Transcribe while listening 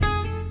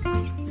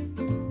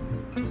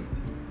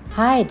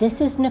Hi,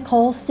 this is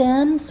Nicole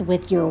Sims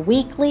with your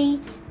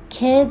weekly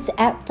Kids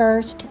at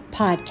First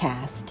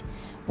podcast,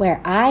 where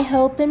I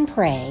hope and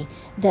pray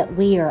that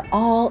we are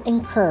all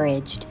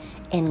encouraged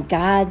in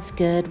God's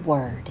good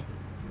word.